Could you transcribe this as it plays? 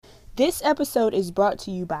This episode is brought to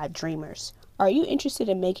you by Dreamers. Are you interested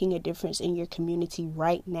in making a difference in your community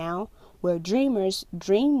right now? Where Dreamers,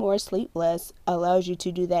 Dream More, Sleep Less, allows you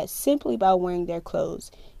to do that simply by wearing their clothes.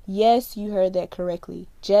 Yes, you heard that correctly,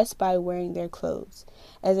 just by wearing their clothes.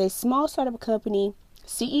 As a small startup company,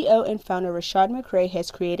 CEO and founder Rashad McRae has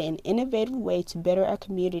created an innovative way to better our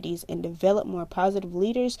communities and develop more positive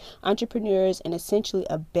leaders, entrepreneurs, and essentially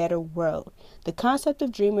a better world. The concept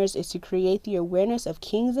of Dreamers is to create the awareness of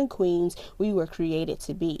kings and queens we were created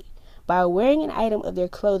to be. By wearing an item of their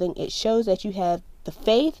clothing, it shows that you have the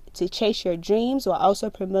faith to chase your dreams while also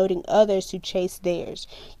promoting others to chase theirs.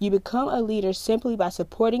 You become a leader simply by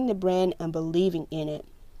supporting the brand and believing in it.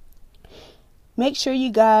 Make sure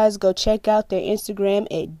you guys go check out their Instagram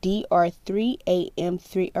at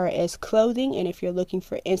dr3am3rs clothing, and if you're looking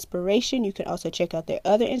for inspiration, you can also check out their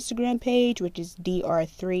other Instagram page, which is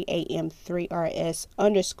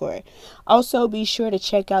dr3am3rs_. Also, be sure to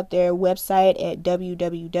check out their website at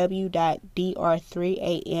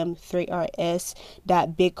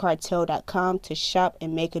www.dr3am3rs.bigcartel.com to shop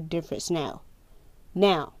and make a difference now.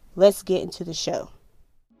 Now, let's get into the show.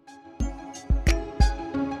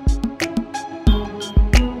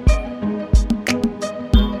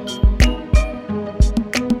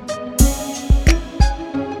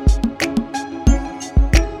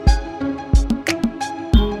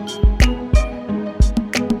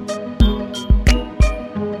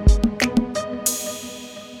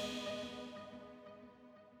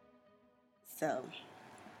 So,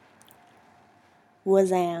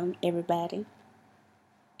 what's up, everybody?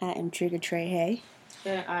 I am Trigger Trey Hay.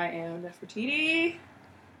 And I am Nefertiti.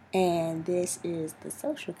 And this is the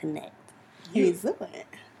Social Connect. How you doing?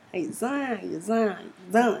 How you doing?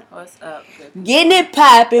 What's up? Good Getting it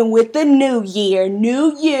popping with the new year.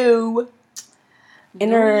 New you.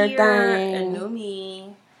 And new everything. year and new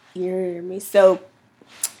me. You hear me? So,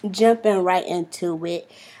 jumping right into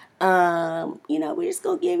it. We're just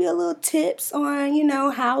going to give you a little tips on,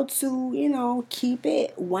 how to, keep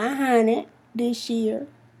it 100 this year.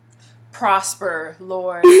 Prosper,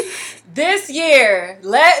 Lord. Let this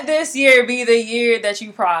year be the year that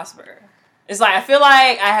you prosper. It's like, I feel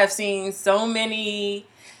like I have seen so many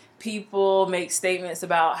people make statements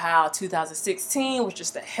about how 2016 was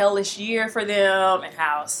just a hellish year for them and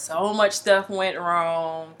how so much stuff went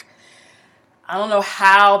wrong. I don't know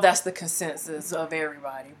how that's the consensus of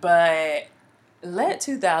everybody, but let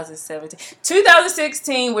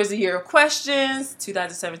 2016 was the year of questions.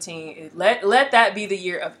 2017, let that be the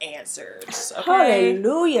year of answers. Okay?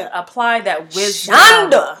 Hallelujah. Apply that wisdom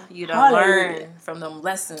Shonda. Learn from them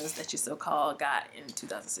lessons that you so-called got in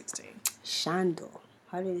 2016. Shonda.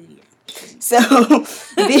 Hallelujah. So,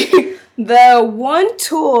 the one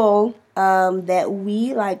tool that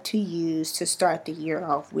we like to use to start the year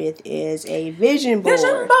off with is a vision board.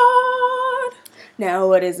 Vision board! Now,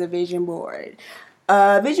 what is a vision board?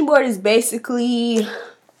 Vision board is basically,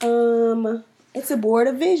 it's a board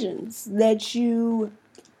of visions that you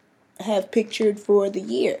have pictured for the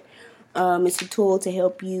year. It's a tool to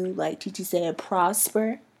help you, like Titi said,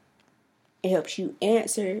 prosper. It helps you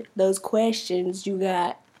answer those questions you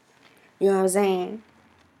got. You know what I'm saying?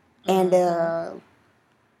 And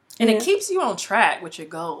it keeps you on track with your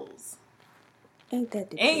goals. Ain't that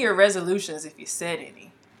the and truth? your resolutions if you set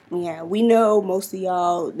any. Yeah, we know most of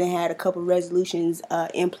y'all that had a couple resolutions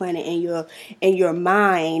implanted in your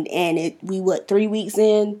mind, and we 3 weeks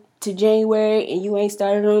in to January and you ain't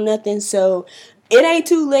started on nothing. So it ain't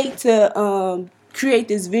too late to create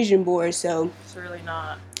this vision board. So It's really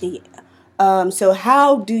not. Yeah. So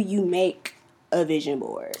how do you make a vision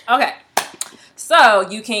board? Okay. So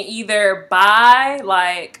you can either buy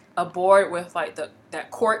like a board with like that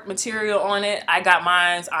cork material on it. I got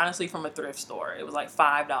mine honestly from a thrift store. It was like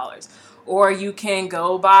 $5. Or you can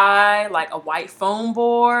go buy like a white foam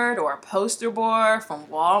board or a poster board from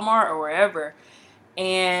Walmart or wherever.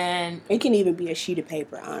 And it can even be a sheet of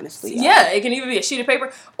paper, honestly. Yeah, it can even be a sheet of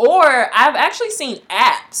paper. Or I've actually seen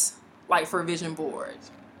apps like for vision boards.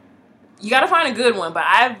 You got to find a good one, but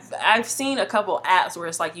I've seen a couple apps where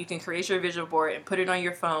it's like you can create your vision board and put it on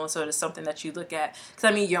your phone so it's something that you look at. Because,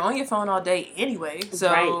 I mean, you're on your phone all day anyway,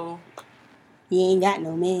 so... Right. You ain't got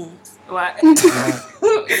no mans. What?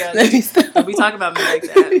 Yeah, Let me stop. Don't be talking about me like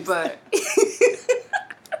that, but...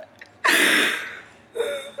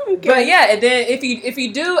 Okay. But yeah, and then if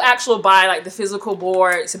you do actually buy like the physical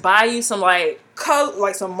board, to buy you some like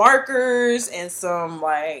some markers and some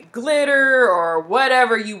like glitter or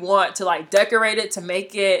whatever you want to like decorate it to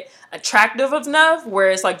make it attractive enough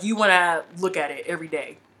where it's like you want to look at it every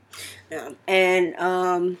day. Yeah.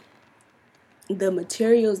 And the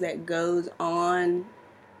materials that goes on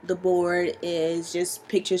the board is just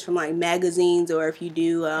pictures from like magazines, or if you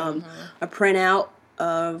do a printout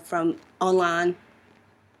from online.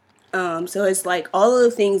 So it's like all of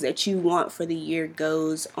the things that you want for the year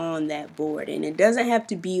goes on that board, and it doesn't have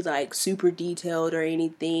to be like super detailed or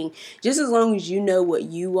anything. Just as long as you know what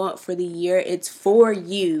you want for the year, it's for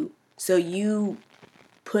you. So you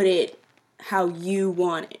put it how you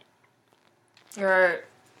want it. Right.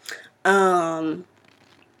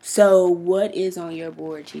 So what is on your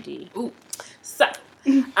board, TD? Ooh. So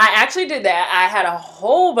I actually did that. I had a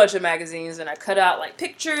whole bunch of magazines, and I cut out like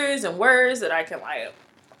pictures and words that I can like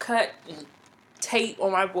cut and tape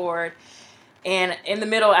on my board. And in the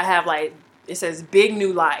middle, I have like, it says Big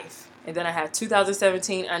New Life, and then I have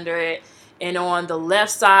 2017 under it. And on the left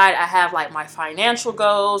side, I have like my financial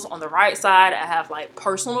goals. On the right side, I have like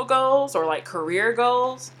personal goals or like career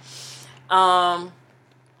goals. And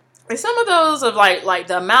some of those of like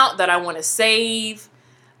the amount that I want to save.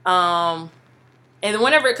 And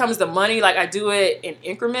whenever it comes to money, like I do it in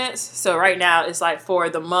increments. So right now it's like for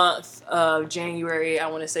the month of January, I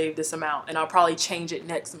want to save this amount, and I'll probably change it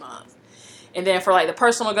next month. And then for like the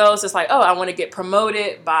personal goals, it's like, oh, I want to get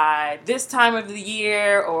promoted by this time of the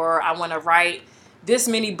year, or I want to write this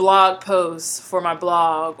many blog posts for my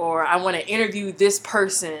blog, or I want to interview this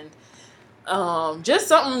person. Just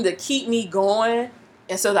something to keep me going,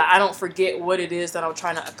 and so that I don't forget what it is that I'm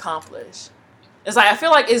trying to accomplish. It's like, I feel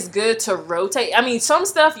like it's good to rotate. I mean, some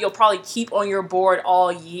stuff you'll probably keep on your board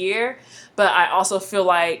all year, but I also feel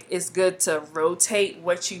like it's good to rotate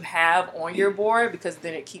what you have on your board, because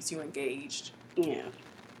then it keeps you engaged. Yeah.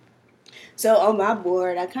 So on my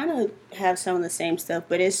board, I kind of have some of the same stuff,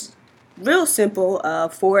 but it's real simple.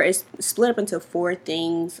 It's split up into 4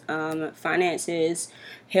 things: finances,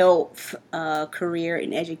 health, career,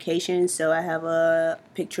 and education. So I have a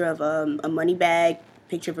picture of a money bag,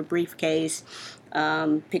 picture of a briefcase,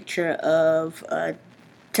 picture of a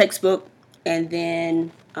textbook, and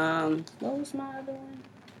then what was my other one?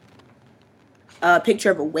 A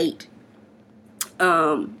picture of a weight.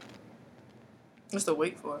 What's the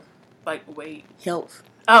weight for? Like weight? Health.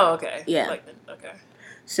 Oh, okay. Yeah. Okay.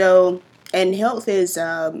 So, and health is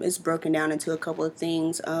broken down into a couple of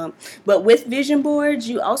things. But with vision boards,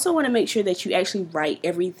 you also want to make sure that you actually write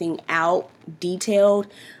everything out detailed.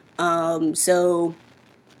 So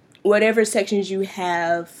whatever sections you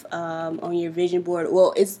have on your vision board,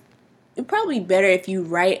 well, it's probably better if you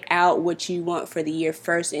write out what you want for the year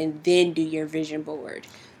first and then do your vision board.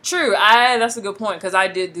 True. That's a good point, because I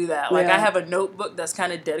did do that. Like, Yeah. I have a notebook that's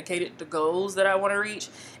kind of dedicated to goals that I want to reach,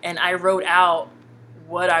 and I wrote out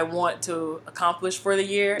what I want to accomplish for the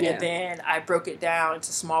year, Yeah. and then I broke it down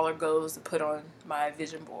into smaller goals to put on my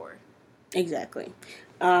vision board. Exactly.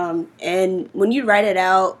 And when you write it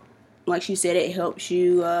out, like she said, it helps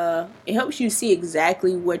you see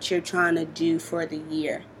exactly what you're trying to do for the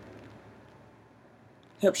year.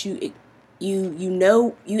 Helps you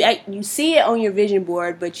you see it on your vision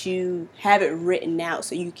board, but you have it written out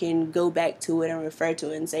so you can go back to it and refer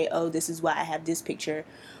to it and say, oh, this is why I have this picture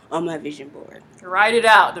on my vision board. Write it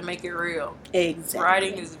out to make it real. Exactly.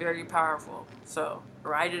 Writing is very powerful. So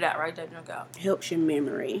write it out. Write that junk out. Helps your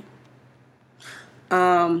memory.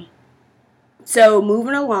 So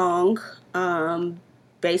moving along,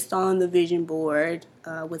 based on the vision board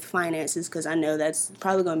with finances, because I know that's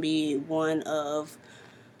probably going to be one of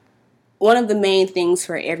the main things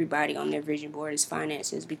for everybody on their vision board is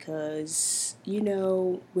finances, because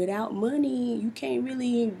without money you can't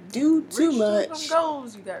really do too much. Some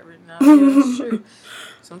goals you got written out. Yeah, that's true.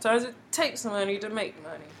 Sometimes it takes money to make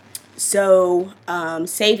money. So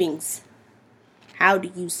savings. How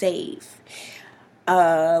do you save?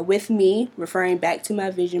 With me, referring back to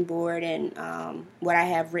my vision board and what I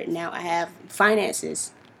have written out, I have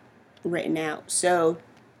finances written out. So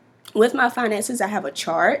with my finances, I have a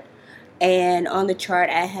chart, and on the chart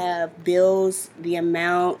I have bills, the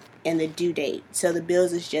amount, and the due date. So the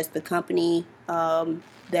bills is just the company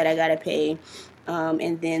that I gotta pay,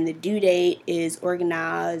 and then the due date is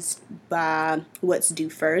organized by what's due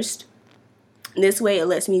first. This way it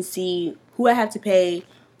lets me see who I have to pay,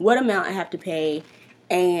 what amount I have to pay,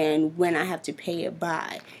 and when I have to pay it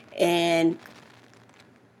by. And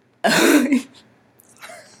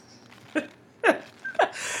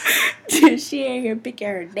she ain't here picking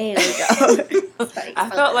her nails off. I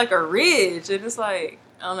felt like a ridge, and it's like,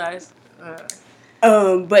 I don't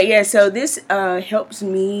know. But yeah, so this helps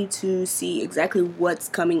me to see exactly what's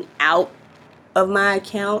coming out of my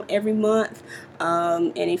account every month.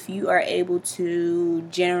 And if you are able to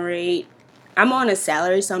generate, I'm on a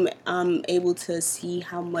salary, so I'm able to see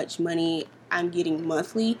how much money I'm getting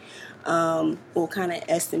monthly, will kind of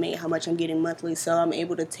estimate how much I'm getting monthly. So I'm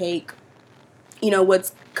able to take,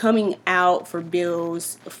 what's coming out for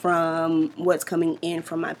bills from what's coming in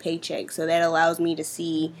from my paycheck. So that allows me to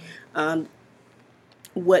see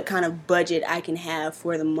what kind of budget I can have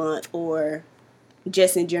for the month or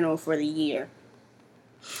just in general for the year.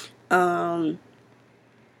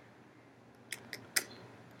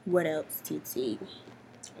 What else, TT?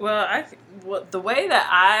 Well, the way that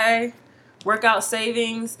I work out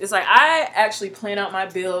savings is like I actually plan out my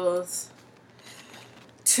bills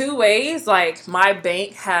two ways. Like my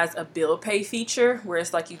bank has a bill pay feature where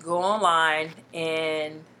it's like you go online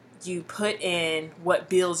and you put in what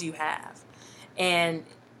bills you have, and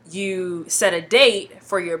you set a date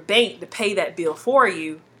for your bank to pay that bill for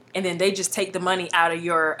you, and then they just take the money out of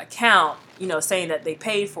your account, saying that they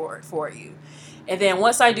paid for it for you. And then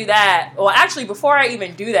once I do that, well, actually, before I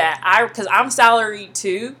even do that, because I'm salaried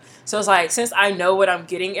too, so it's like, since I know what I'm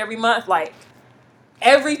getting every month, like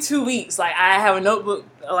every 2 weeks, like I have a notebook,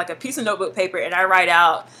 like a piece of notebook paper, and I write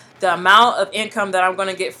out the amount of income that I'm going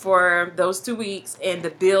to get for those 2 weeks and the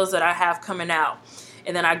bills that I have coming out.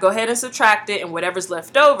 And then I go ahead and subtract it, and whatever's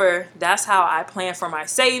left over, that's how I plan for my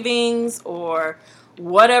savings or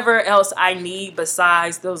whatever else I need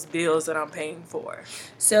besides those bills that I'm paying for.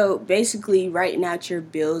 So basically, writing out your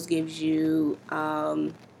bills gives you,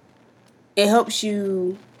 it helps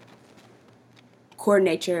you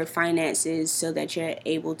coordinate your finances so that you're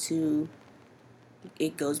able to,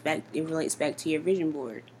 it relates back to your vision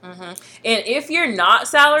board. Mm-hmm. And if you're not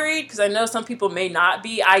salaried, because I know some people may not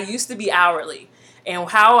be, I used to be hourly. And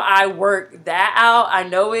how I work that out, I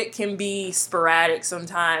know it can be sporadic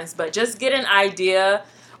sometimes, but just get an idea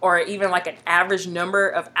or even like an average number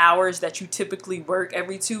of hours that you typically work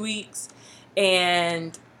every 2 weeks,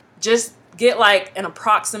 and just get like an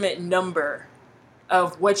approximate number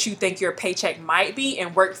of what you think your paycheck might be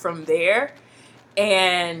and work from there.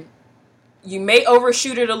 And you may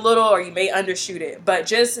overshoot it a little or you may undershoot it, but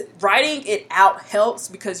just writing it out helps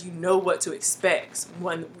because you know what to expect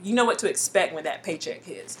when that paycheck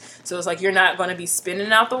hits. So it's like you're not going to be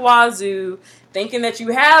spending out the wazoo thinking that you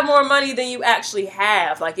have more money than you actually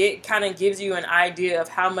have. Like it kind of gives you an idea of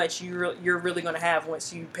how much you're really going to have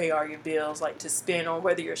once you pay all your bills, like to spend on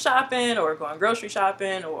whether you're shopping or going grocery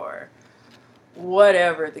shopping or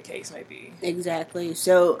whatever the case may be. Exactly.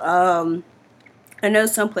 So, I know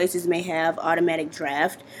some places may have automatic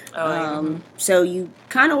draft. So you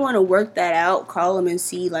kind of want to work that out, call them and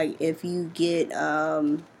see like if you get,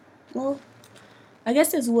 well, I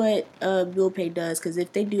guess that's what Bill Pay does, because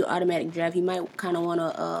if they do automatic draft, you might kind of want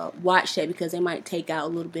to watch that because they might take out a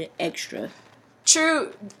little bit extra.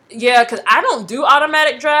 True. Yeah, because I don't do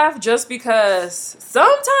automatic draft just because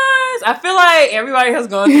sometimes I feel like everybody has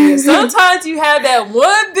gone through it. Sometimes you have that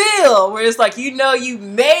one bill where it's like, you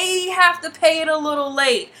may have to pay it a little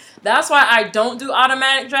late. That's why I don't do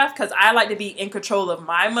automatic draft, because I like to be in control of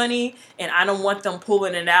my money and I don't want them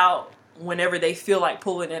pulling it out whenever they feel like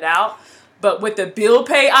pulling it out. But with the bill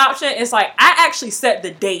pay option, it's like I actually set the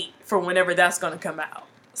date for whenever that's going to come out.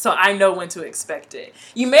 So I know when to expect it.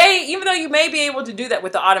 Even though you may be able to do that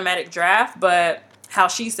with the automatic draft, but how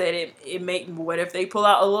she said what if they pull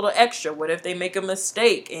out a little extra? What if they make a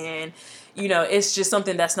mistake? And, it's just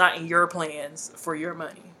something that's not in your plans for your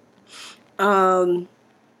money.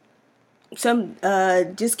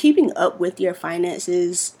 Just keeping up with your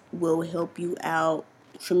finances will help you out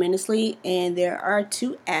tremendously, and there are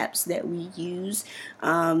 2 apps that we use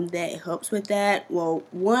that helps with that. Well,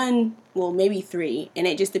 maybe 3, and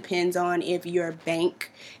it just depends on if your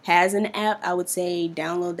bank has an app. I would say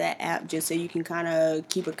download that app just so you can kind of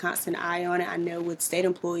keep a constant eye on it. I know with state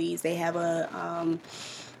employees they have a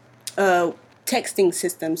texting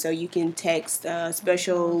system, so you can text a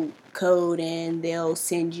special code and they'll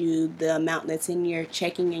send you the amount that's in your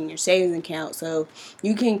checking and your savings account, so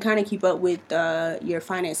you can kind of keep up with your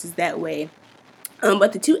finances that way.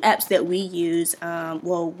 But the 2 apps that we use,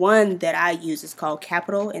 one that I use is called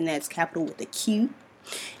Capital, and that's Capital with a Q.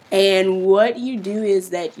 And what you do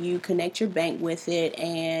is that you connect your bank with it,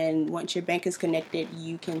 and once your bank is connected,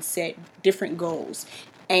 you can set different goals.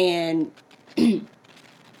 And you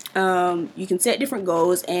can set different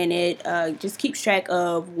goals, and it just keeps track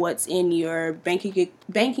of what's in your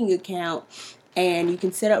banking account, and you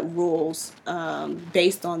can set up rules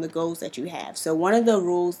based on the goals that you have. So one of the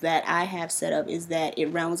rules that I have set up is that it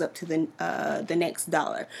rounds up to the next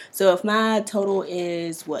dollar. So if my total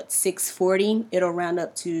is $6.40, it'll round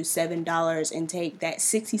up to $7 and take that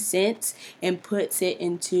 60 cents and puts it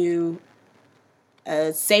into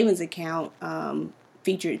a savings account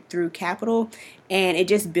featured through Capital, and it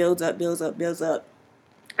just builds up.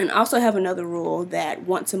 And I also have another rule that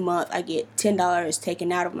once a month I get $10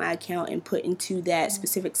 taken out of my account and put into that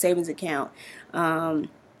specific savings account. And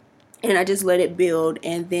I just let it build.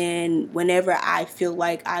 And then whenever I feel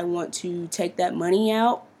like I want to take that money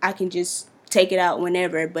out, I can just take it out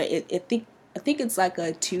whenever. But I think it's like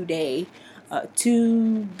a 2 day,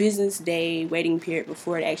 2 business day waiting period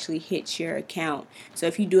before it actually hits your account. So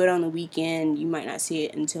if you do it on the weekend, you might not see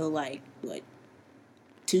it until like what,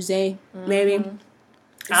 Tuesday maybe.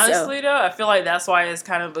 Honestly, though, I feel like that's why it's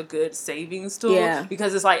kind of a good savings tool. Yeah.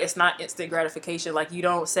 Because it's like, it's not instant gratification. Like, you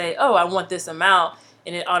don't say, oh, I want this amount,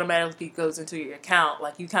 and it automatically goes into your account.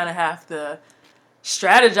 Like, you kind of have to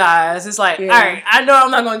strategize. It's like, all right, I know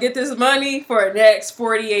I'm not going to get this money for the next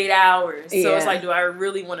 48 hours. So it's like, do I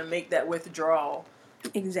really want to make that withdrawal?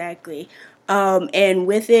 Exactly. And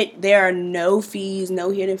with it, there are no fees,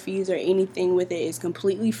 no hidden fees or anything with it. It's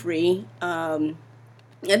completely free.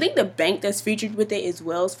 I think the bank that's featured with it is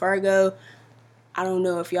Wells Fargo. I don't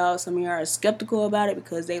know if some of y'all are skeptical about it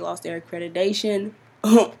because they lost their accreditation.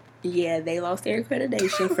 Yeah, they lost their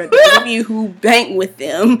accreditation for those of you who bank with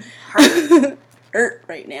them. Hurt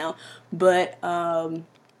right now. But, I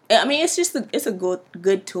mean, it's a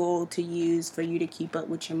good tool to use for you to keep up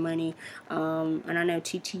with your money. And I know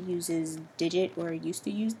TT uses Digit or used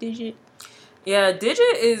to use Digit. Yeah,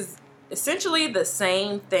 Digit is essentially the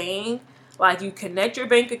same thing. Like, you connect your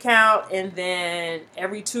bank account, and then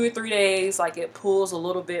every 2 or 3 days, like, it pulls a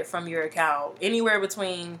little bit from your account, anywhere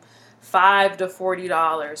between $5 to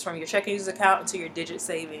 $40 from your checking account into your Digit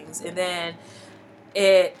savings, and then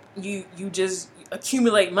you just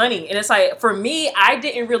accumulate money. And it's like, for me, I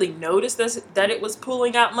didn't really notice that it was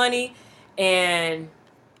pulling out money, and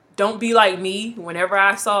don't be like me. Whenever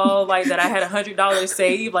I saw like that I had $100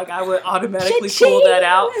 saved, like I would automatically pull that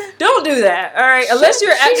out. Don't do that, all right? Unless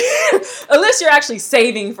you're actually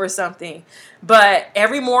saving for something. But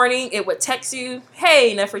every morning it would text you,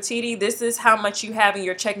 "Hey, Nefertiti, this is how much you have in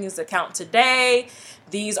your checking account today.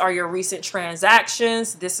 These are your recent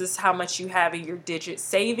transactions. This is how much you have in your Digit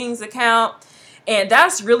savings account." And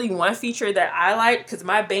that's really one feature that I like, because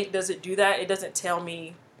my bank doesn't do that. It doesn't tell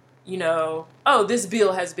me, oh, this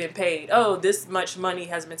bill has been paid. Oh, this much money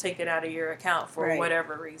has been taken out of your account for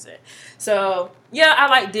whatever reason. So, yeah, I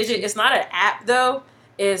like Digit. It's not an app, though.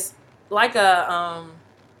 It's like a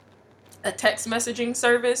text messaging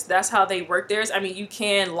service. That's how they work theirs. I mean, you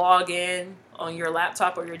can log in on your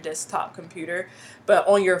laptop or your desktop computer, but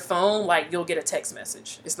on your phone, like, you'll get a text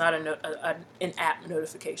message. It's not an app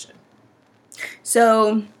notification.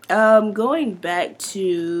 So, going back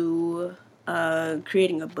to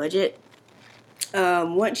creating a budget,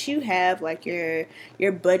 once you have like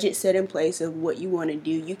your budget set in place of what you want to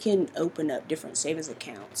do, you can open up different savings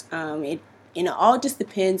accounts. It all just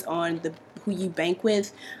depends on who you bank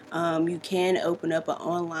with. You can open up an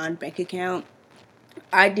online bank account.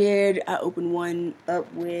 I opened one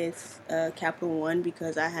up with Capital One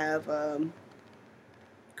because I have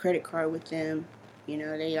credit card with them.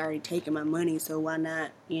 They already taken my money, so why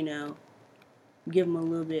not, give them a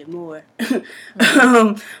little bit more.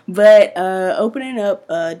 But opening up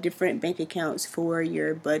different bank accounts for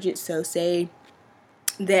your budget. So say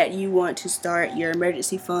that you want to start your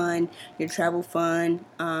emergency fund, your travel fund,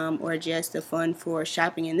 or just a fund for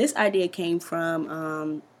shopping. And this idea came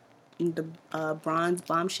from the Bronze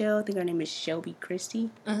Bombshell. I think her name is Shelby Christie.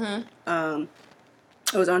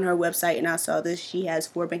 I was on her website and I saw this. She has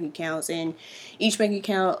 4 bank accounts, and each bank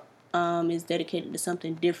account is dedicated to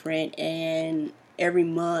something different. And every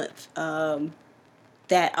month,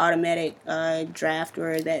 that automatic draft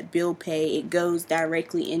or that bill pay, it goes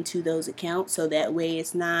directly into those accounts. So that way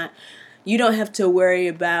you don't have to worry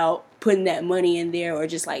about putting that money in there or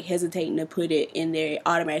just like hesitating to put it in there. It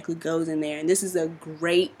automatically goes in there. And this is a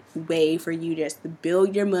great way for you just to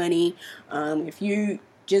build your money. If you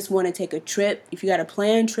just want to take a trip, if you got a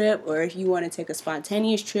planned trip, or if you want to take a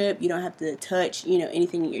spontaneous trip, you don't have to touch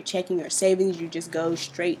anything in your checking or savings. You just go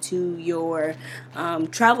straight to your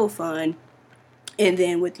travel fund. And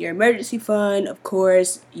then with your emergency fund, of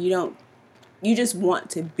course, you just want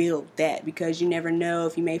to build that because you never know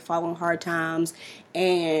if you may fall on hard times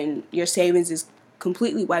and your savings is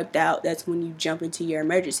completely wiped out. That's when you jump into your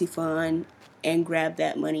emergency fund and grab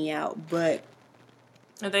that money out. But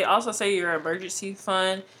and they also say your emergency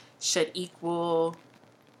fund should equal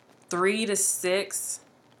 3 to 6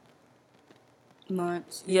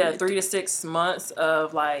 months. Yeah, 3 to 6 months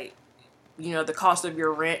of like, the cost of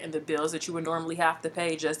your rent and the bills that you would normally have to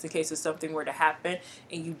pay, just in case if something were to happen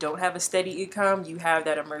and you don't have a steady income. You have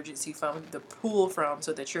that emergency fund to pull from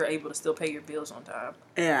so that you're able to still pay your bills on time.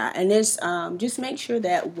 Yeah, and it's just make sure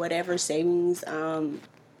that whatever savings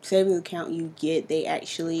savings account you get, they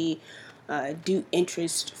actually do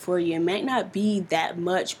interest for you. It might not be that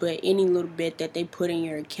much, but any little bit that they put in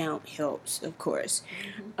your account helps, of course.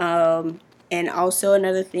 And also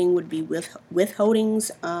another thing would be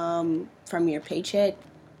withholdings from your paycheck.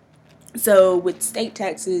 So with state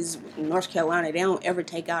taxes, in North Carolina, they don't ever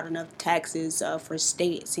take out enough taxes for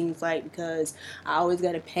state, it seems like, because I always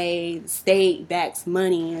got to pay the state backs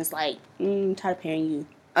money, and it's like, I'm tired of paying you.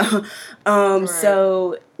 Right.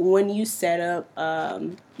 So when you set up,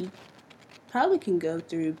 you probably can go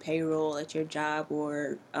through payroll at your job,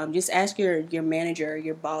 or just ask your manager or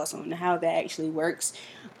your boss on how that actually works.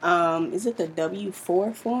 Is it the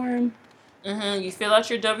W-4 form? You fill out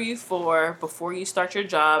your W-4 before you start your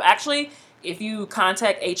job. Actually, if you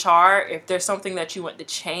contact HR, if there's something that you want to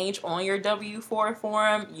change on your W-4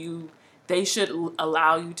 form, they should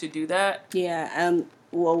allow you to do that. Yeah.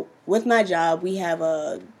 Well, with my job, we have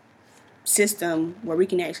a system where we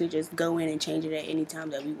can actually just go in and change it at any time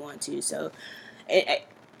that we want to. So it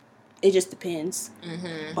just depends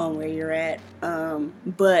on where you're at.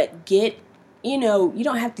 But you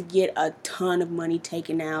don't have to get a ton of money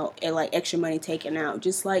taken out, and like extra money taken out.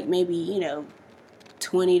 Just like maybe,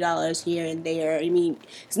 $20 here and there. I mean,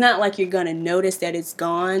 it's not like you're going to notice that it's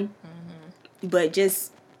gone, but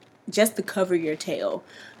just to cover your tail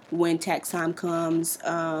when tax time comes,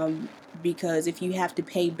 because if you have to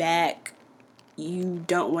pay back, you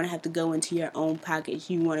don't want to have to go into your own pockets.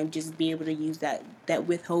 You want to just be able to use that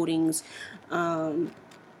withholdings,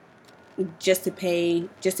 just to pay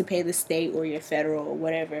the state or your federal or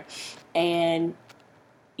whatever. And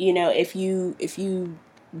if you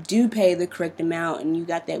do pay the correct amount and you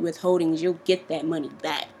got that withholdings, you'll get that money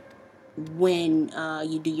back when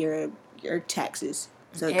you do your taxes.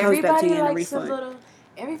 So it comes back to you in a refund.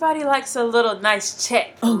 Everybody likes a little nice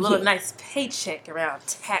check, nice paycheck around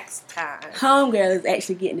tax time. Homegirl is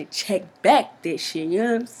actually getting a check back this year. You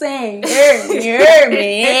know what I'm saying? You heard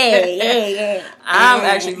me. Yeah. I'm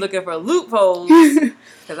actually looking for loopholes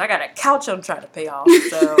because I got a couch I'm trying to pay off.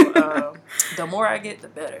 So the more I get, the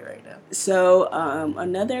better right now. So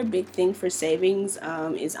another big thing for savings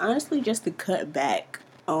is honestly just to cut back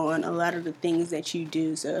on a lot of the things that you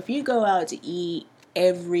do. So if you go out to eat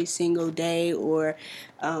every single day or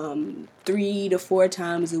 3 to 4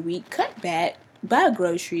 times a week, cut back, buy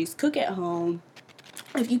groceries, cook at home.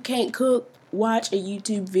 If you can't cook, watch a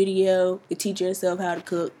YouTube video to teach yourself how to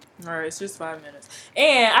cook. All right, it's just 5 minutes.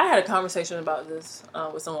 And I had a conversation about this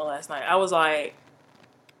with someone last night. I was like,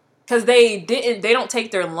 because they don't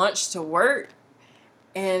take their lunch to work.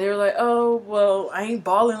 And they were like, oh, well, I ain't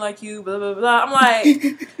balling like you, blah, blah, blah. I'm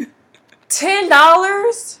like,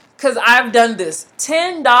 $10? Because I've done this.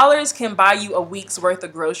 $10 can buy you a week's worth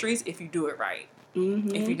of groceries if you do it right.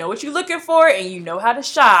 If you know what you're looking for and you know how to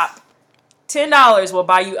shop, $10 will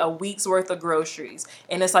buy you a week's worth of groceries.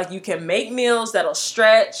 And it's like you can make meals that'll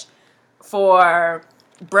stretch for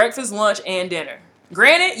breakfast, lunch, and dinner.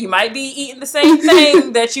 Granted, you might be eating the same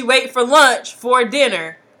thing that you ate for lunch for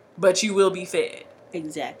dinner, but you will be fed.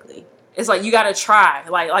 Exactly. It's like you gotta try.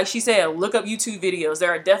 Like she said, look up YouTube videos.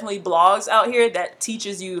 There are definitely blogs out here that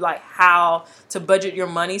teaches you like how to budget your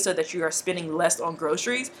money so that you are spending less on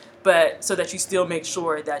groceries, but so that you still make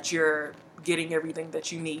sure that you're getting everything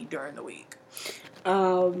that you need during the week.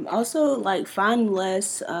 Also, like find a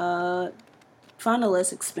less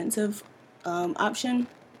expensive option.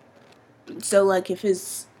 So like if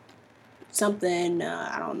it's something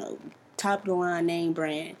I don't know, top of the line name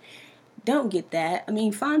brand, don't get that. I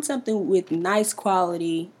mean, find something with nice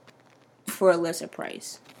quality for a lesser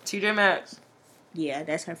price. TJ Maxx. Yeah,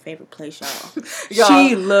 that's her favorite place, y'all. Y'all,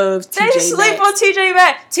 she loves TJ Maxx. They sleep on TJ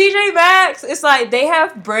Maxx. TJ Maxx, it's like they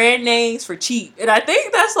have brand names for cheap. And I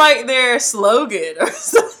think that's like their slogan or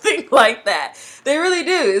something like that. They really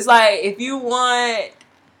do. It's like if you want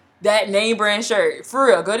that name brand shirt, for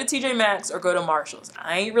real, go to TJ Maxx or go to Marshalls.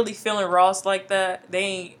 I ain't really feeling Ross like that.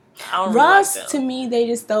 I don't Ross, really like to me, they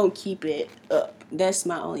just don't keep it up. That's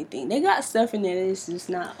my only thing. They got stuff in there that's just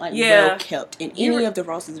not like well kept in any of the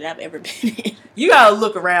Rosses that I've ever been in. You gotta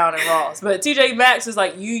look around in Ross, but TJ Maxx is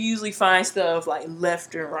like you usually find stuff like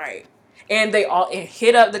left and right, and they all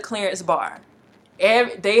hit up the clearance bar.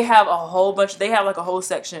 They have a whole bunch. They have like a whole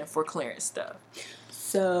section for clearance stuff.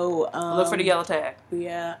 So look for the yellow tag.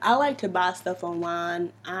 Yeah, I like to buy stuff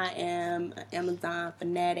online. I am an Amazon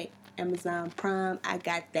fanatic. Amazon Prime, I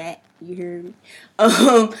got that. You hear me?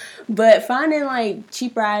 But finding like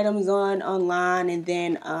cheaper items online, and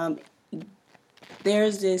then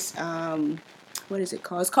there's this what is it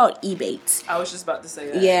called? It's called Ebates. I was just about to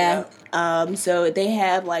say that. Yeah. So they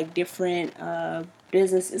have like different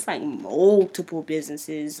business. It's like multiple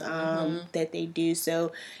businesses that they do.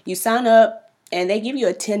 So you sign up, and they give you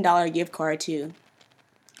a $10 gift card too.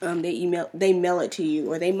 They mail it to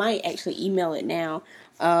you, or they might actually email it now.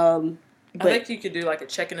 I think you could do like a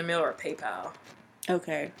check in the mail or a PayPal.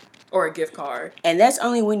 Okay. Or a gift card. And that's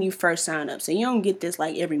only when you first sign up. So you don't get this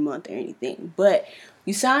like every month or anything. But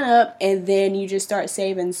you sign up and then you just start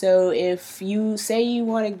saving. So if you say you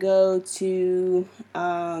want to go to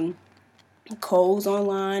Kohl's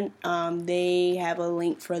online, they have a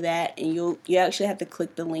link for that. And you actually have to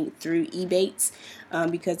click the link through Ebates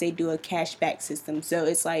because they do a cashback system. So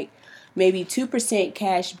it's like maybe 2%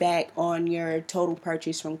 cash back on your total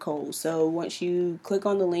purchase from Kohl's. So once you click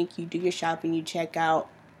on the link, you do your shopping, you check out.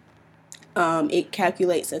 It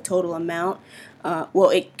calculates a total amount.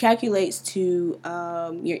 It calculates to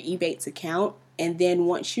your Ebates account. And then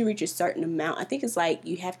once you reach a certain amount, I think it's like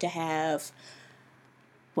you have to have,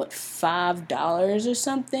 $5 or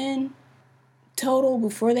something total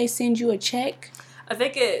before they send you a check. I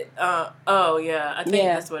think I think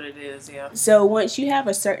that's what it is, yeah. So once you have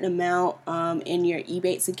a certain amount in your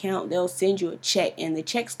Ebates account, they'll send you a check. And the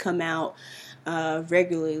checks come out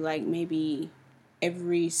regularly, like maybe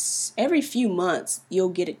every few months you'll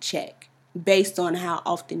get a check based on how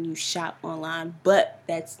often you shop online. But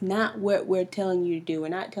that's not what we're telling you to do. We're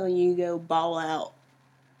not telling you to go ball out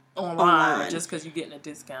online just because you're getting a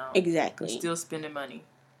discount. Exactly. You're still spending money.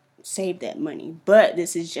 Save that money. But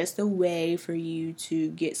this is just a way for you to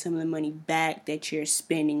get some of the money back that you're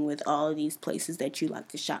spending with all of these places that you like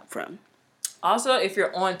to shop from. Also, if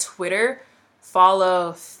you're on Twitter,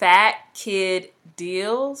 follow Fat Kid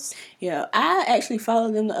Deals. Yeah, I actually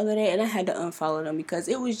followed them the other day and I had to unfollow them because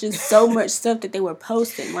it was just so much stuff that they were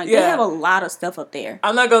posting. Like, they have a lot of stuff up there.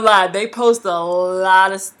 I'm not gonna lie, they post a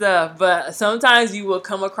lot of stuff, but sometimes you will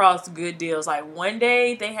come across good deals. Like, one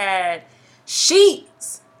day they had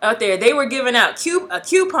sheets out there. They were giving out a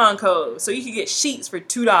coupon code so you could get sheets for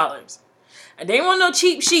 $2. And they weren't no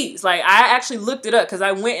cheap sheets. Like, I actually looked it up because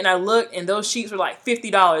I went and I looked, and those sheets were like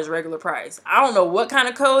 $50 regular price. I don't know what kind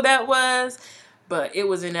of code that was, but it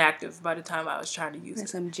was inactive by the time I was trying to use it.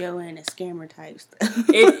 Some Joanna scammer type stuff.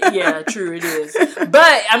 Yeah, true, it is.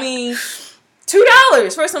 But, I mean,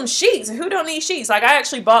 $2 for some sheets. Who don't need sheets? Like, I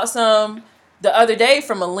actually bought some the other day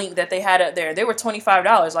from a link that they had up there. They were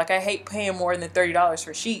 $25. Like, I hate paying more than $30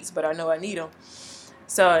 for sheets, but I know I need them.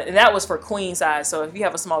 So, and that was for queen size. So if you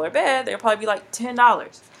have a smaller bed, they'll probably be like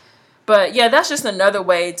 $10. But yeah, that's just another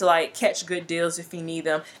way to like catch good deals if you need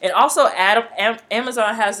them. And also,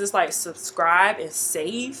 Amazon has this like subscribe and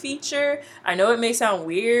save feature. I know it may sound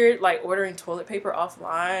weird, like ordering toilet paper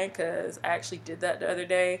offline, because I actually did that the other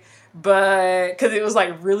day. But because it was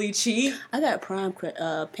like really cheap. I got Prime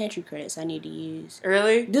pantry credits I need to use.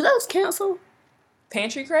 Really? Do those cancel?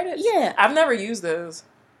 Pantry credits? Yeah. I've never used those.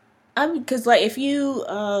 Because like if you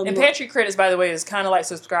and pantry credits, by the way, is kind of like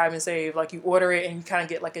subscribe and save. Like, you order it and you kind of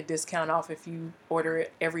get like a discount off if you order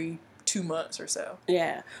it every 2 months or so.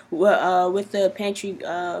 Yeah. Well, with the pantry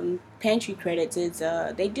credits, it's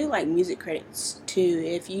they do like music credits too.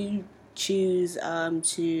 If you choose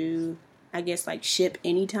to, I guess, like ship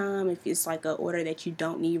anytime, if it's like an order that you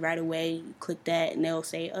don't need right away, you click that and they'll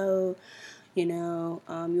say, oh,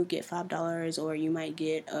 you'll get $5, or you might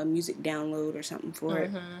get a music download or something for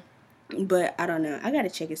it. But I don't know. I gotta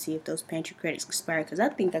check and see if those pantry credits expire, because I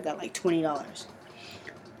think I got like $20.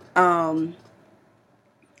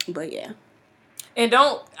 But yeah. And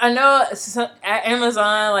I know at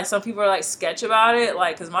Amazon, like, some people are like sketch about it,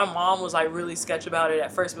 like, because my mom was like really sketch about it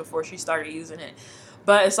at first before she started using it.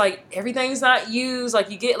 But it's like everything's not used. Like,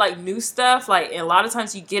 you get like new stuff, like, and a lot of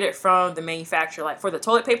times you get it from the manufacturer. Like, for the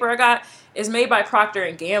toilet paper I got, it's made by Procter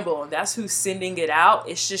and Gamble, and that's who's sending it out.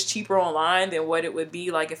 It's just cheaper online than what it would be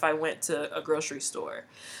like if I went to a grocery store.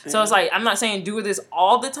 So it's like, I'm not saying do this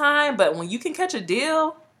all the time, but when you can catch a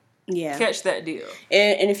deal, catch that deal.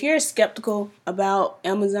 And if you're skeptical about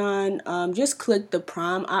Amazon, just click the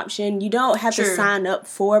Prime option. You don't have to sign up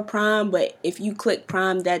for Prime, but if you click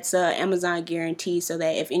Prime, that's Amazon guarantee, so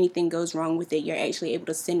that if anything goes wrong with it, you're actually able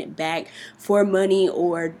to send it back for money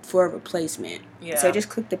or for a replacement. Yeah. So just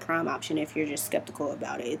click the Prime option if you're just skeptical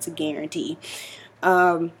about it. It's a guarantee.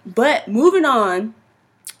 But moving on.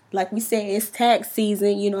 Like we said, it's tax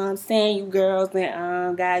season, you know what I'm saying? You girls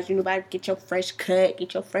and guys, you know, about to get your fresh cut,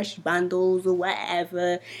 get your fresh bundles or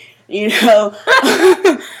whatever, you know.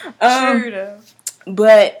 True though.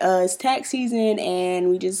 But it's tax season, and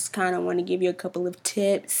we just kind of want to give you a couple of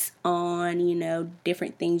tips on,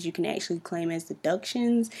 different things you can actually claim as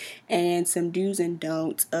deductions and some do's and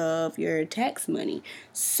don'ts of your tax money.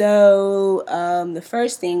 So the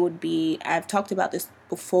first thing would be, I've talked about this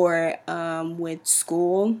for with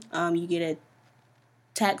school, you get a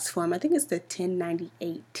tax form. I think it's the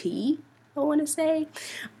 1098T, I want to say.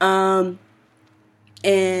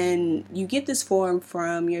 And you get this form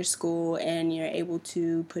from your school and you're able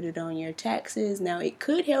to put it on your taxes. Now, it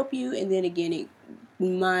could help you, and then again, it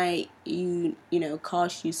might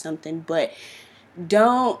cost you something, but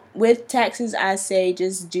don't, with taxes, I say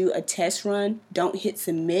just do a test run. Don't hit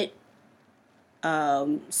submit.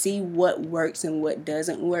 See what works and what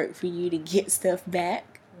doesn't work for you to get stuff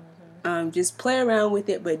back. Just play around with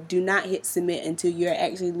it, but do not hit submit until you're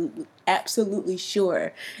actually absolutely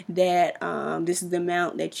sure that this is the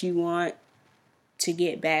amount that you want to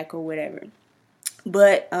get back or whatever.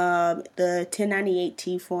 But the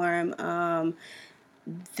 1098T form,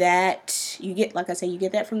 that you get, like I said, you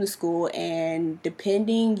get that from the school, and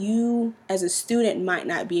depending, you as a student might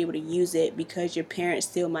not be able to use it because your parents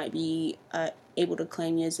still might be able to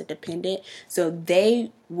claim you as a dependent, so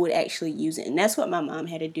they would actually use it. And that's what my mom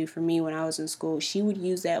had to do for me when I was in school. She would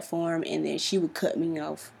use that form, and then she would cut me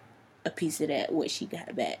off a piece of that, what she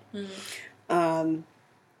got back. And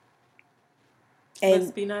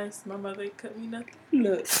must be nice. My mother cut me nothing.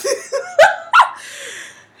 Look,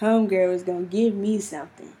 homegirl was gonna give me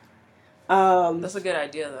something. That's a good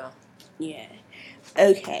idea, though. Yeah.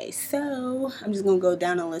 Okay, so I'm just gonna go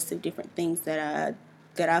down a list of different things that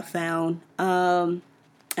I found.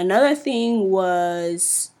 Another thing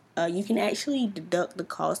was you can actually deduct the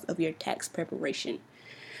cost of your tax preparation.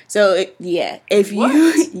 So if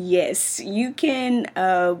what? Yes, you can.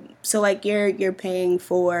 So like you're paying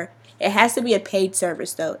for. It has to be a paid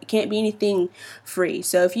service though. It can't be anything free.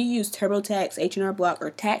 So if you use TurboTax, H&R Block, or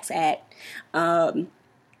TaxAct, and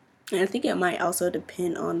I think it might also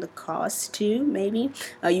depend on the cost too. Maybe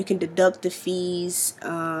you can deduct the fees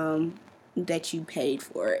that you paid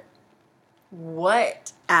for it.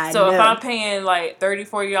 What? I so know. If I'm paying like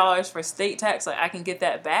 $30-$40 for state tax, like I can get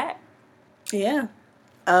that back? Yeah.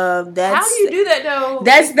 How do you do that though?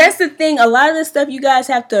 That's the thing. A lot of the stuff you guys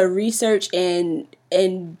have to research and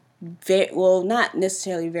not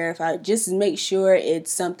necessarily verify. Just make sure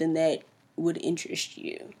it's something that would interest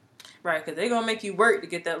you. Right, because they're gonna make you work to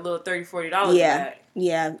get that little $30-$40 back.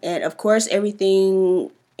 Yeah, and of course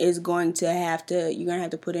everything is going to you're gonna have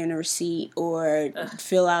to put in a receipt or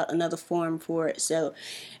fill out another form for it. So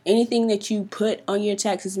anything that you put on your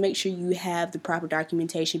taxes, make sure you have the proper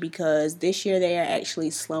documentation, because this year they are actually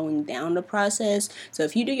slowing down the process. So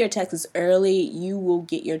if you do your taxes early, you will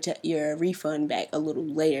get your refund back a little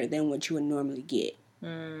later than what you would normally get.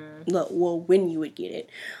 Well, when you would get it.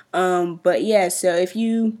 But yeah, so if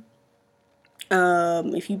you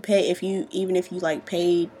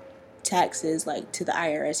paid taxes like to the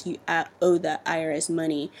IRS, you owe the IRS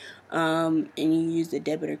money, and you use the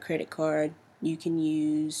debit or credit card, you can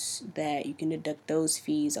use that. You can deduct those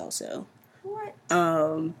fees also. What?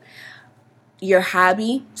 Your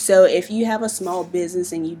hobby. So if you have a small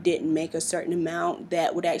business and you didn't make a certain amount,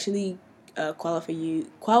 that would actually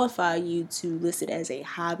qualify you to list it as a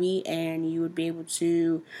hobby, and you would be able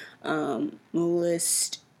to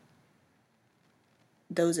list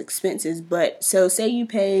those expenses. But so say you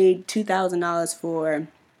paid $2,000 for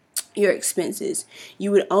your expenses,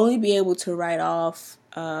 you would only be able to write off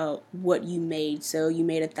what you made. So you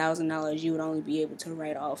made $1,000, you would only be able to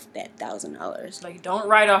write off that $1,000. Like, don't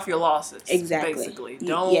write off your losses. Exactly. Basically,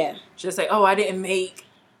 don't just say, "Oh, I didn't make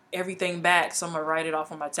everything back, so I'm gonna write it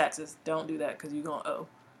off on my taxes." Don't do that, because you're gonna owe.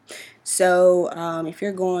 So if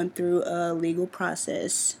you're going through a legal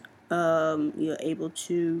process, you're able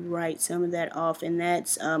to write some of that off, and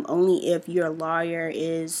that's only if your lawyer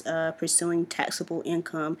is pursuing taxable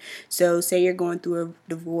income. So say you're going through a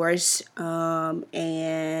divorce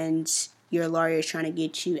and your lawyer is trying to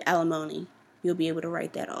get you alimony, you'll be able to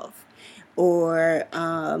write that off. Or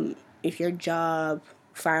if your job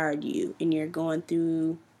fired you and you're going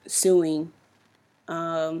through suing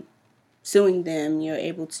them, you're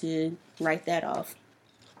able to write that off.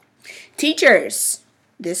 Teachers.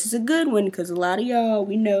 This is a good one, because a lot of y'all,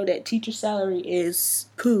 we know that teacher salary is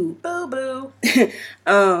poo. Boo-boo.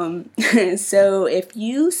 So if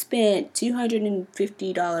you spent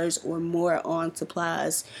 $250 or more on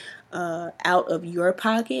supplies out of your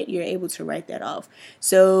pocket, you're able to write that off.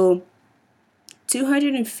 So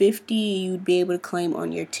 $250 you'd be able to claim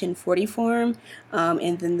on your 1040 form,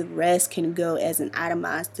 and then the rest can go as an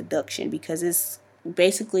itemized deduction, because it's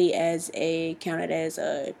basically counted as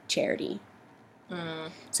a charity.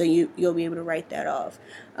 So you'll be able to write that off.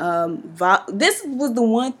 This was the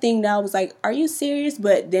one thing that I was like, are you serious?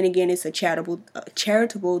 But then again, it's a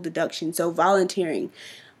charitable deduction. So volunteering.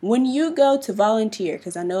 When you go to volunteer,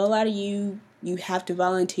 because I know a lot of you you have to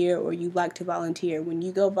volunteer or you like to volunteer, when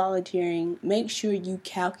you go volunteering, make sure you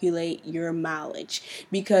calculate your mileage,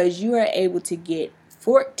 because you are able to get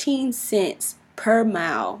 14 cents per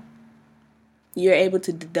mile. You're able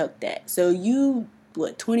to deduct that. So you,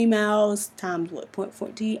 20 miles times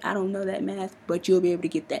 0.14? I don't know that math, but you'll be able to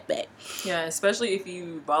get that back. Yeah, especially if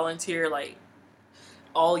you volunteer like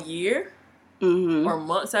all year. Mm-hmm. Or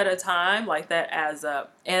months at a time, like that adds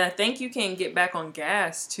up. And I think you can get back on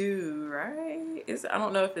gas too, right? I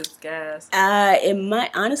don't know if it's gas. It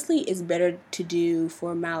might, honestly, it's better to do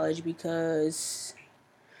for mileage because,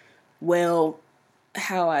 well,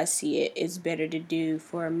 how I see it, it's better to do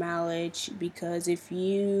for mileage because if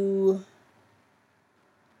you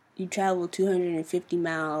travel 250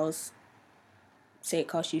 miles, say it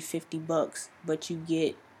costs you $50, but you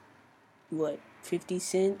get 50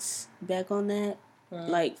 cents back on that?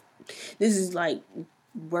 Like, this is like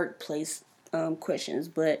workplace questions,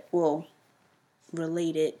 but, well,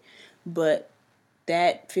 related, but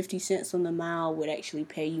that 50 cents on the mile would actually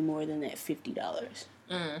pay you more than that $50.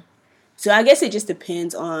 So I guess it just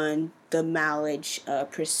depends on the mileage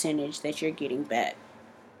percentage that you're getting back.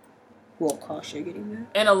 What cost you're getting back.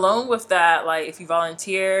 And along with that, like if you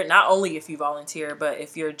volunteer, not only if you volunteer, but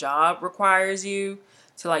if your job requires you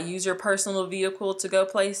to like use your personal vehicle to go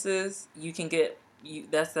places, you can get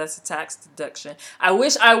that's a tax deduction. I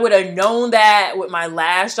wish I would have known that with my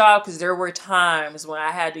last job, because there were times when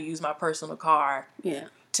I had to use my personal car. Yeah.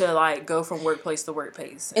 To like go from workplace to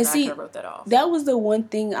workplace, and see, I could have wrote that off. That was the one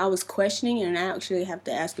thing I was questioning, and I actually have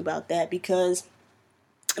to ask about that because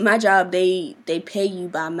my job, they pay you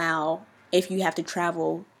by mile if you have to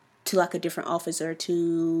travel to like a different office or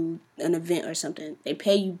to an event or something. They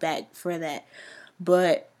pay you back for that,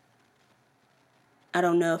 but I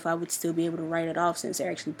don't know if I would still be able to write it off since they're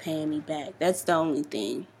actually paying me back. That's the only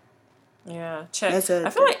thing. Yeah, check. I feel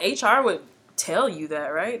like HR would tell you that,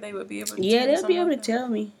 right? They would be able to they'll be able to tell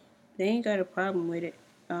me. They ain't got a problem with it,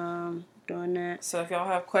 doing that. So if y'all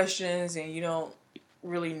have questions and you don't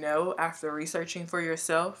really know after researching for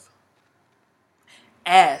yourself,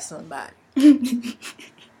 ask somebody.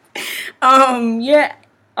 You're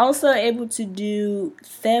also able to do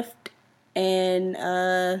theft and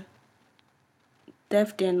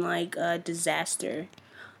disaster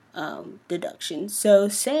deduction. So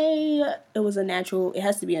say it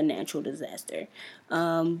has to be a natural disaster,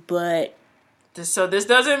 but so this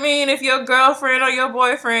doesn't mean if your girlfriend or your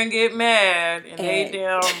boyfriend get mad and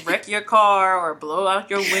they wreck your car or blow out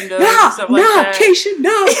your windows or something like that. Keisha,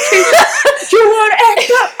 you want to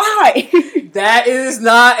act up? All right. That is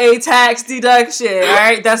not a tax deduction, all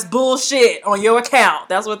right? That's bullshit on your account.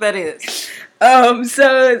 That's what that is.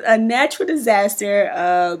 So a natural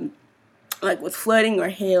disaster, like with flooding or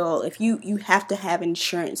hail, if you have to have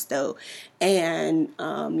insurance though, and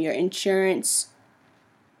your insurance,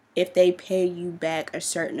 if they pay you back a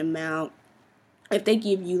certain amount, if they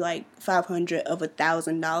give you like $500 of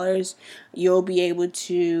 $1,000, you'll be able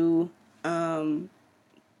to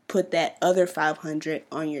put that other $500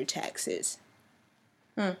 on your taxes.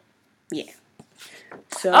 Yeah.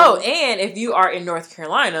 So. And if you are in North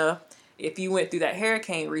Carolina, if you went through that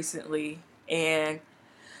hurricane recently and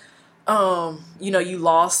you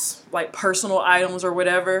lost like personal items or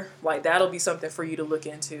whatever, like that'll be something for you to look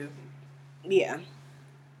into. Yeah.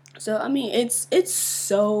 So I mean, it's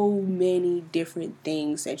so many different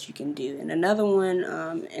things that you can do. And another one,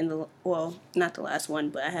 not the last one,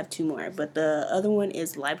 but I have two more. But the other one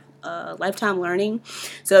is lifetime learning.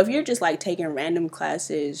 So if you're just like taking random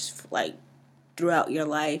classes like throughout your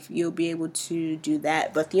life, you'll be able to do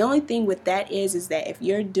that. But the only thing with that is that if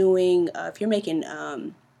you're making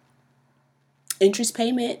interest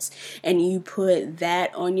payments and you put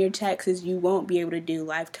that on your taxes, you won't be able to do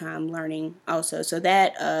lifetime learning also. So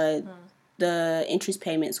that the interest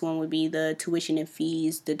payments one would be the tuition and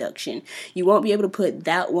fees deduction. You won't be able to put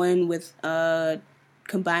that one with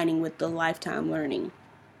combining with the lifetime learning.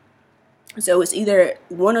 So it's either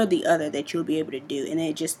one or the other that you'll be able to do, and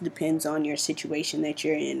it just depends on your situation that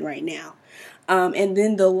you're in right now. And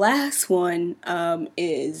then the last one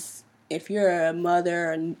is if you're a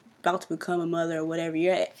mother or about to become a mother or whatever,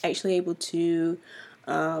 you're actually able to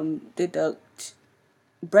deduct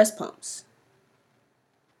breast pumps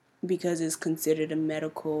because it's considered a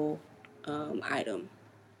medical item.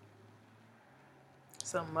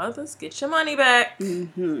 So mothers, get your money back.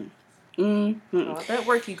 Mm-hmm. All that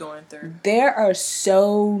work you going through. There are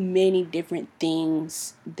so many different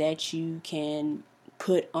things that you can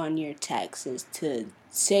put on your taxes to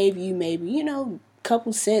save you maybe,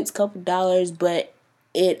 couple cents, couple dollars, but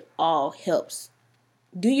it all helps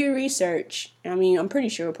do your research. I mean, I'm pretty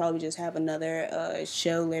sure we'll probably just have another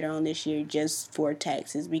show later on this year just for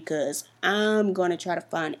taxes, because I'm going to try to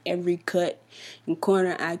find every cut and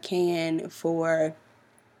corner I can for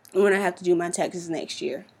when I have to do my taxes next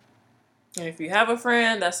year. And if you have a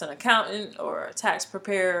friend that's an accountant or a tax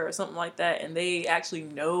preparer or something like that, and they actually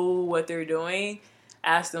know what they're doing,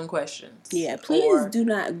 ask them questions. Yeah, please do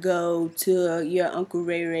not go to your Uncle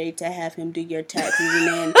Ray Ray to have him do your taxes and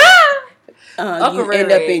then you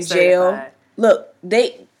end up in jail. Certified. Look,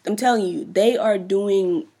 I'm telling you, they are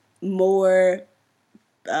doing more,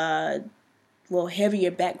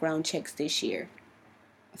 heavier background checks this year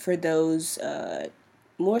for those,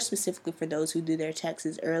 more specifically for those who do their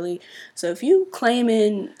taxes early. So if you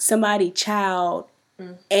claiming somebody's child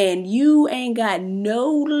and you ain't got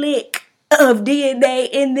no lick of DNA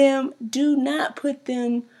in them, do not put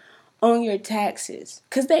them on your taxes,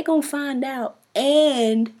 because they gonna find out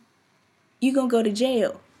and you gonna go to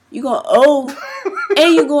jail. You gonna owe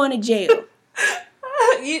and you going to jail.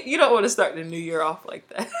 You don't want to start the new year off like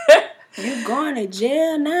that. You going to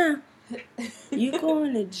jail now. You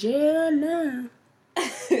going to jail now.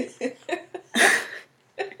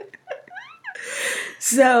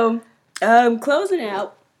 So, closing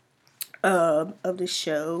out of the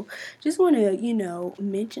show, just want to,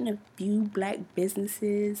 mention a few black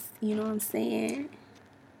businesses, you know what I'm saying?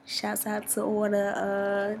 Shouts out to all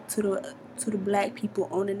the to the black people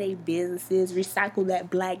owning their businesses. Recycle that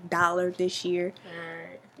black dollar this year.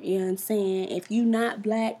 Alright. You know what I'm saying? If you not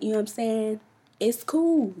black, you know what I'm saying? It's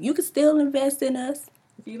cool. You can still invest in us.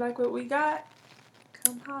 If you like what we got,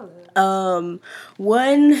 come holler.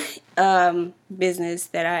 One business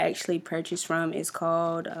that I actually purchased from is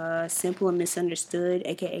called Simple and Misunderstood,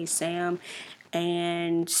 aka Sam,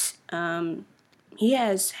 and he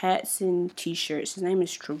has hats and t-shirts. His name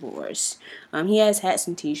is Travors. He has hats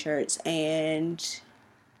and t-shirts, and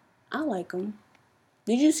I like them.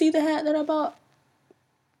 Did you see the hat that I bought?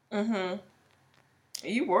 Mm-hmm.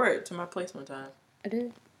 You wore it to my place one time. I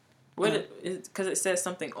did. What? Because it says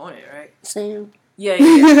something on it, right? Sam. Yeah.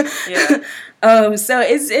 So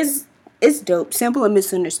it's dope. Simple and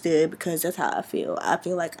misunderstood, because that's how I feel. I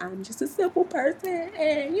feel like I'm just a simple person,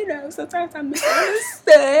 and sometimes I'm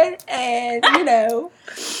misunderstood, and I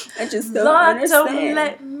just don't understand. Don't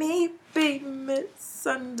let me be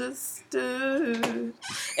misunderstood.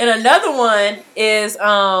 And another one is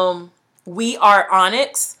We Are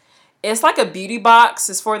Onyx. It's like a beauty box.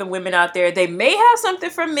 It's for the women out there. They may have something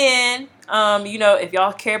for men. If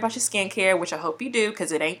y'all care about your skincare, which I hope you do,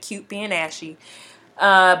 because it ain't cute being ashy.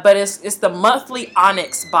 But it's the monthly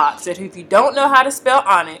Onyx box. That if you don't know how to spell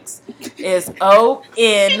Onyx, is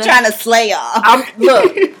O-N. You're trying to slay y'all.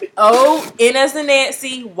 Look, O-N as in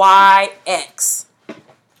Nancy, Y-X.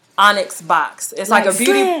 Onyx box. It's like a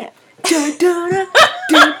beauty. But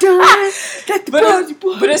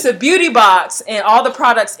it's a beauty box, and all the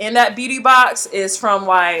products in that beauty box is from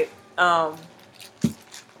black.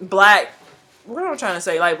 What am I trying to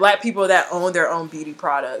say? Like black people that own their own beauty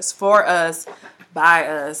products for us, by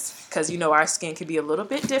us, because our skin can be a little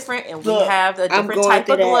bit different, and we have a different type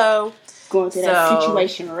of glow. Going through that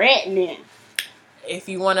situation right now. If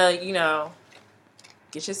you want to,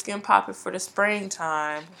 get your skin popping for the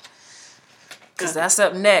springtime, because that's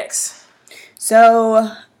up next.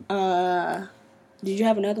 So, did you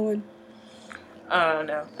have another one?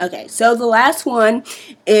 No. Okay, so the last one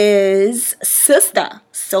is Sister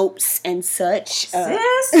Soaps and Such.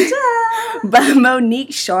 Sister! By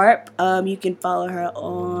Monique Sharp. You can follow her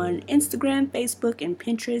on Instagram, Facebook, and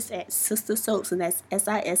Pinterest at Sister Soaps, and that's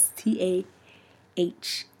Sistah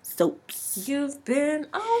Soaps. You've been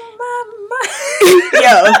on my mind.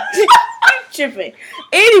 Yo, I'm tripping.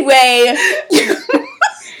 Anyway...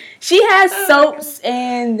 She has soaps,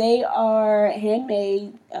 and they are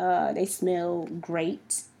handmade. They smell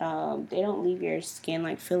great. They don't leave your skin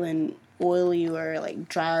like feeling oily or like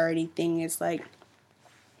dry or anything. It's like,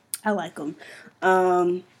 I like them.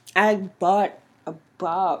 I bought a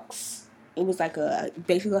box. It was like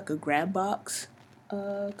basically like a grab box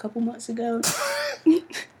a couple months ago.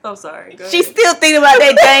 I'm sorry. Go ahead. She's still thinking about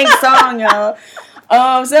that dang song, y'all.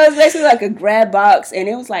 So it's basically like a grab box, and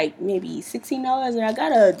it was like maybe $16, and I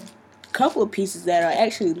got a couple of pieces that'll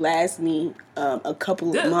actually last me a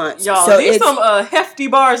couple of months. Y'all, so there's some hefty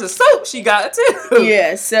bars of soap she got too.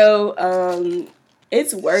 Yeah, so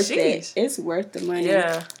it's worth it. It's worth the money.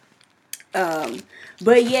 Yeah.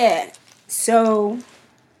 But yeah, so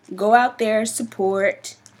go out there,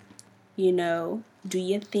 support. Do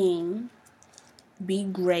your thing. Be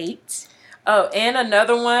great. Oh, and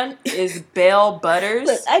another one is Bell Butters.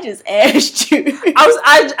 Look, I just asked you.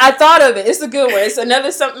 I thought of it. It's a good one. It's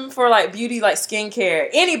another something for like beauty, like skincare.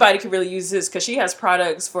 Anybody can really use this because she has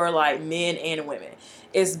products for like men and women.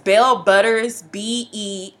 It's Bell Butters,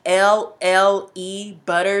 BELLE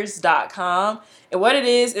Butters.com. And what it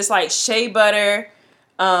is, it's like shea butter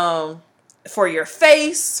for your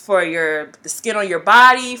face, for the skin on your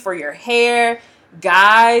body, for your hair.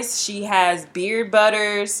 Guys, she has beard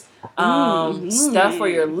butters, stuff for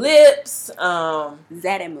your lips.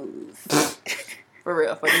 Zaddy move. For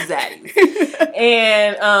real, for the zaddies.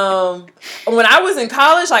 And when I was in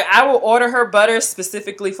college, like I would order her butters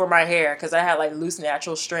specifically for my hair because I had like loose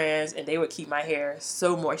natural strands and they would keep my hair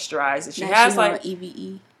so moisturized. And she has like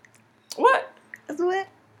EVE. What? That's what?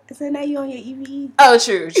 I said now you on your EVE. Oh,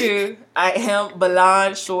 true. I am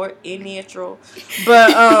blonde, short, and natural.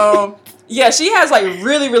 But yeah, she has like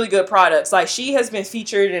really, really good products. Like she has been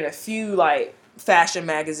featured in a few like fashion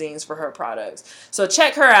magazines for her products. So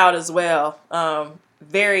check her out as well.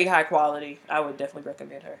 Very high quality. I would definitely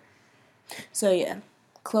recommend her. So yeah,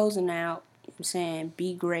 closing out, I'm saying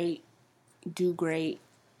be great, do great,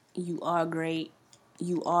 you are great,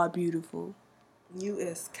 you are beautiful. You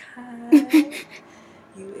is kind.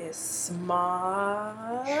 You is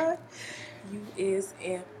smart. You is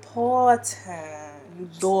important. You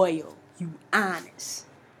loyal. You honest.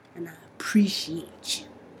 And I appreciate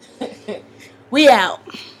you. We out.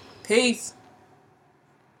 Peace.